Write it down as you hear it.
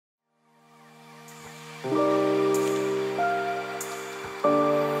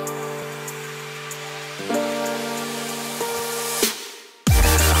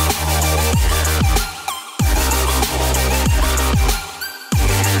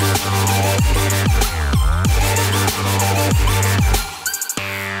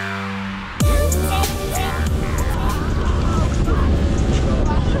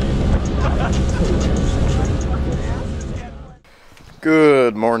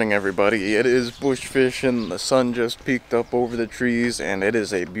morning, everybody. It is bush fishing. The sun just peeked up over the trees and it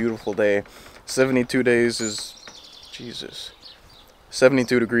is a beautiful day. 72 days is... Jesus.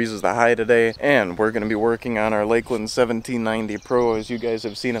 72 degrees is the high today, and we're going to be working on our Lakeland 1790 Pro, as you guys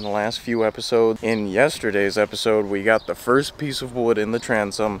have seen in the last few episodes. In yesterday's episode, we got the first piece of wood in the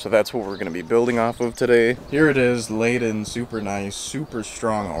transom, so that's what we're going to be building off of today. Here it is, laid in super nice, super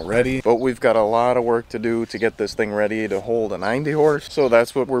strong already, but we've got a lot of work to do to get this thing ready to hold a 90 horse, so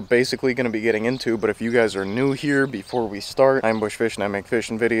that's what we're basically going to be getting into. But if you guys are new here, before we start, I'm bush fishing. I make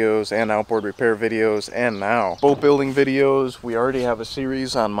fishing videos and outboard repair videos, and now boat building videos. We already have a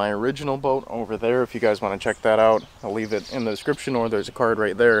series on my original boat over there if you guys want to check that out. I'll leave it in the description, or there's a card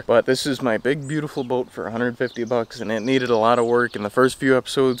right there. But this is my big beautiful boat for 150 bucks, and it needed a lot of work. In the first few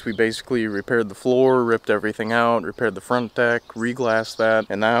episodes we basically repaired the floor, ripped everything out, repaired the front deck, re-glassed that,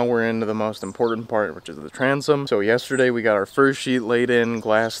 and now we're into the most important part, which is the transom. So yesterday we got our first sheet laid in,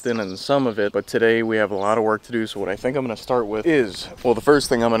 glassed in, and some of it, but today we have a lot of work to do. So what I think I'm going to start with is, well, the first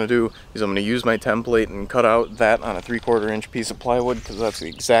thing I'm going to do is I'm going to use my template and cut out that on a 3/4 inch piece of plywood, because that's the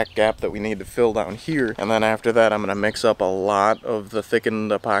exact gap that we need to fill down here. And then after that, I'm going to mix up a lot of the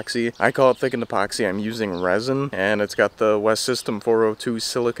thickened epoxy. I call it thickened epoxy. I'm using resin, and it's got the West System 402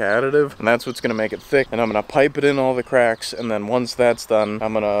 silica additive, and that's what's going to make it thick. And I'm going to pipe it in all the cracks, and then once that's done,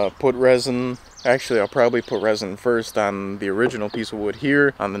 I'm going to put resin. Actually, I'll probably put resin first on the original piece of wood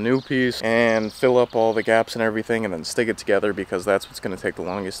here, on the new piece, and fill up all the gaps and everything, and then stick it together, because that's what's going to take the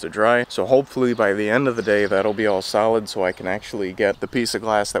longest to dry. So hopefully by the end of the day, that'll be all solid, so I can actually get the piece of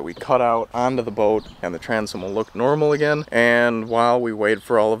glass that we cut out onto the boat, and the transom will look normal again. And while we wait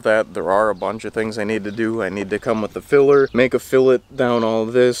for all of that, there are a bunch of things I need to do. I need to come with the filler, make a fillet down all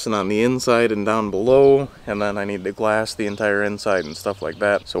of this, and on the inside and down below, and then I need to glass the entire inside and stuff like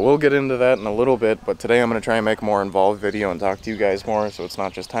that. So we'll get into that in a little bit, but today I'm going to try and make a more involved video and talk to you guys more, so it's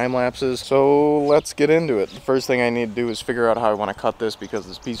not just time lapses. So let's get into it. The first thing I need to do is figure out how I want to cut this, because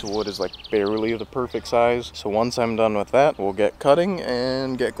this piece of wood is like barely the perfect size. So once I'm done with that, we'll get cutting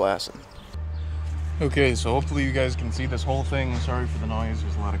and get glassing. Okay, so hopefully you guys can see this whole thing. Sorry for the noise,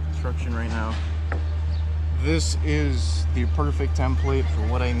 there's a lot of construction right now. This is the perfect template for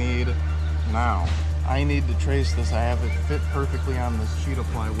what I need now. I need to trace this. I have it fit perfectly on this sheet of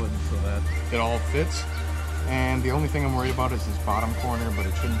plywood so that it all fits. And the only thing I'm worried about is this bottom corner, but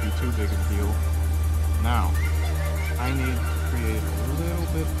it shouldn't be too big of a deal. Now, I need to create a little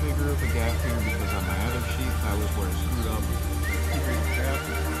bit bigger of a gap here, because on my other sheet, that was where I screwed up.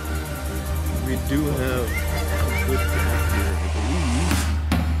 We do have a good gap here, I believe.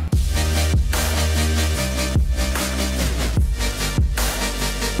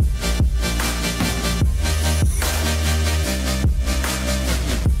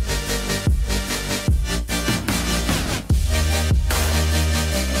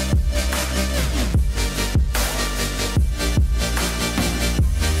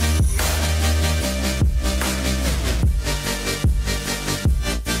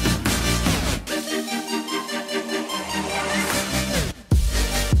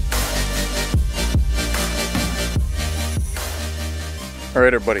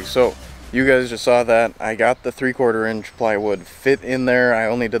 Alright everybody, so you guys just saw that. I got the 3/4 inch plywood fit in there. I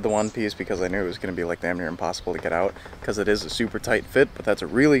only did the one piece because I knew it was going to be like damn near impossible to get out, because it is a super tight fit, but that's a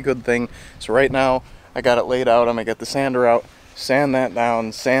really good thing. So right now, I got it laid out. I'm going to get the sander out, sand that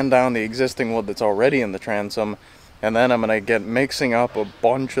down, sand down the existing wood that's already in the transom, and then I'm going to get mixing up a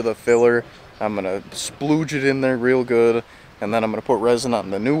bunch of the filler. I'm going to splooge it in there real good, and then I'm going to put resin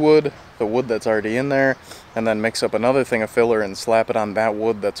on the new wood, the wood that's already in there, and then mix up another thing of filler and slap it on that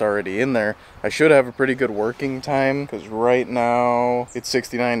wood that's already in there. I should have a pretty good working time, because right now it's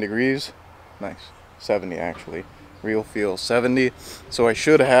 69 degrees. Nice. 70 actually. Real feel 70. So I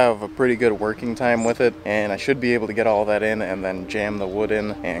should have a pretty good working time with it, and I should be able to get all that in and then jam the wood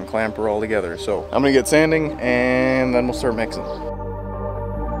in and clamp her all together. So I'm going to get sanding, and then we'll start mixing.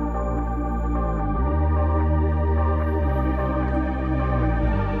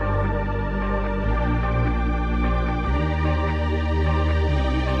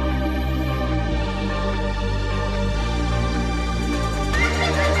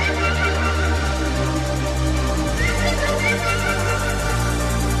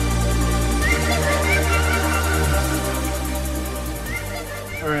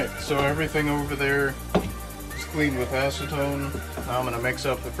 So everything over there is cleaned with acetone. Now I'm going to mix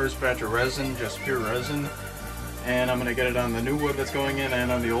up the first batch of resin, just pure resin, and I'm going to get it on the new wood that's going in and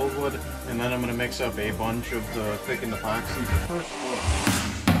on the old wood, and then I'm going to mix up a bunch of the thickened epoxy first.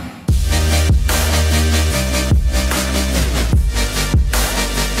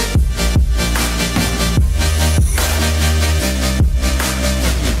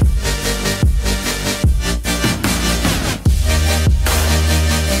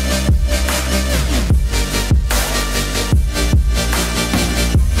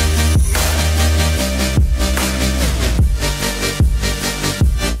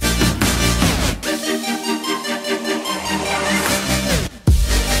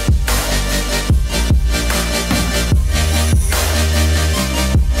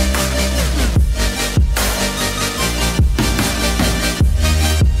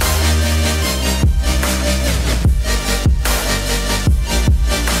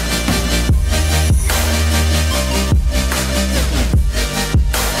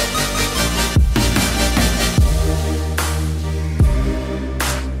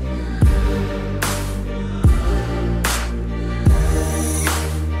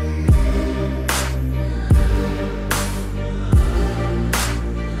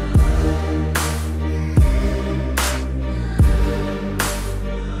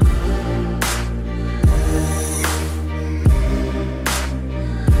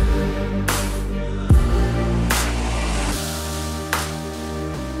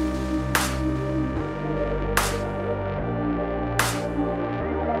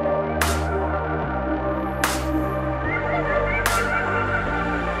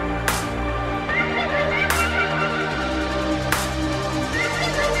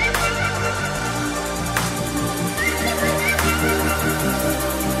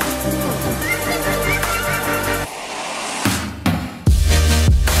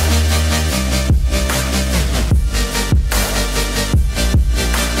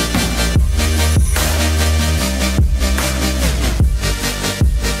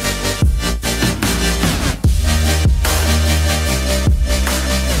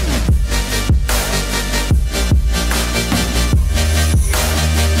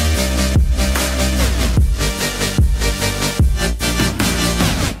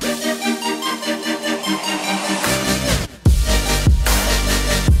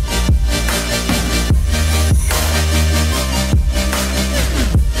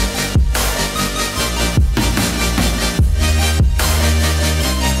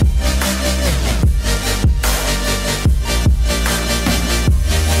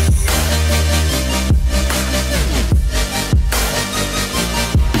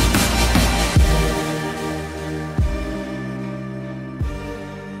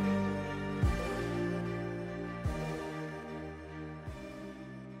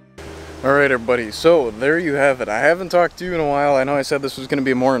 Alright everybody, so there you have it. I haven't talked to you in a while. I know I said this was going to be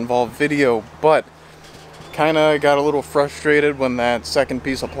a more involved video, but kind of got a little frustrated when that second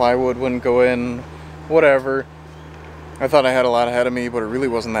piece of plywood wouldn't go in. Whatever. I thought I had a lot ahead of me, but it really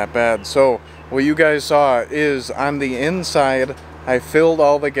wasn't that bad. So what you guys saw is on the inside, I filled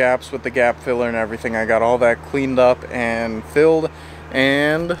all the gaps with the gap filler and everything. I got all that cleaned up and filled.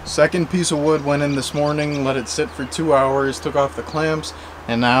 And second piece of wood went in this morning, let it sit for 2 hours, took off the clamps,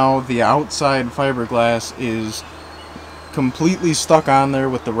 and now the outside fiberglass is completely stuck on there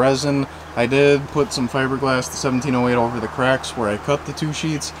with the resin. I did put some fiberglass, the 1708, over the cracks where I cut the 2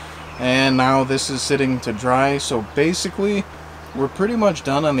 sheets, and now this is sitting to dry. So basically we're pretty much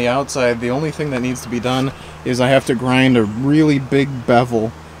done on the outside. The only thing that needs to be done is I have to grind a really big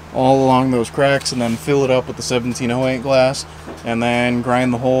bevel all along those cracks and then fill it up with the 1708 glass and then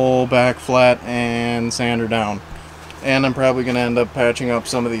grind the whole back flat and sand her down. And I'm probably going to end up patching up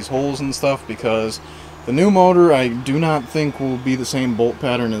some of these holes and stuff because the new motor I do not think will be the same bolt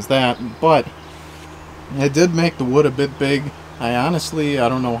pattern as that, but it did make the wood a bit big. I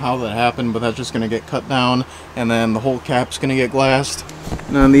don't know how that happened, but that's just going to get cut down and then the whole cap's going to get glassed.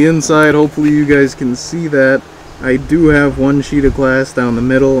 And on the inside, hopefully you guys can see that I do have 1 sheet of glass down the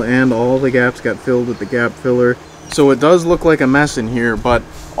middle and all the gaps got filled with the gap filler. So it does look like a mess in here, but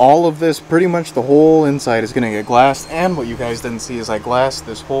all of this, pretty much the whole inside is going to get glassed. And what you guys didn't see is I glassed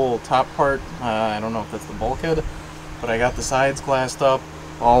this whole top part. I don't know if that's the bulkhead, but I got the sides glassed up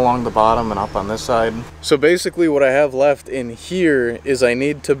all along the bottom and up on this side. So basically what I have left in here is I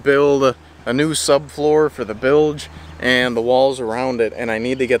need to build a new subfloor for the bilge and the walls around it, and I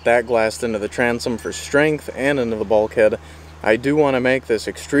need to get that glassed into the transom for strength and into the bulkhead. I do want to make this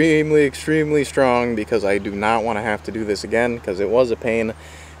extremely strong because I do not want to have to do this again because it was a pain.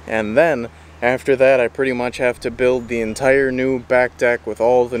 And then after that I pretty much have to build the entire new back deck with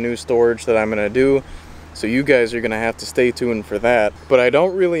all the new storage that I'm going to do. So you guys are going to have to stay tuned for that. But I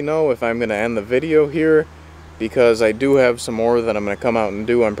don't really know if I'm going to end the video here because I do have some more that I'm going to come out and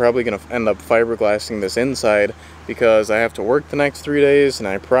do. I'm probably going to end up fiberglassing this inside because I have to work the next 3 days and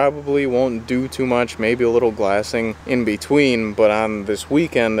I probably won't do too much, maybe a little glassing in between. But on this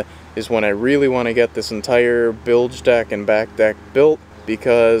weekend is when I really want to get this entire bilge deck and back deck built,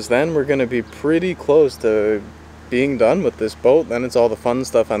 because then we're going to be pretty close to being done with this boat. Then it's all the fun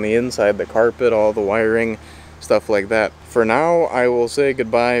stuff on the inside, the carpet, all the wiring, stuff like that. For now, I will say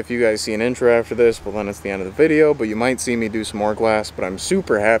goodbye. If you guys see an intro after this, well then it's the end of the video, but you might see me do some more glass. But I'm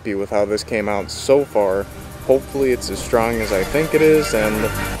super happy with how this came out so far. Hopefully it's as strong as I think it is, and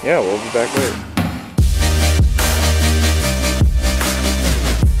yeah, we'll be back later.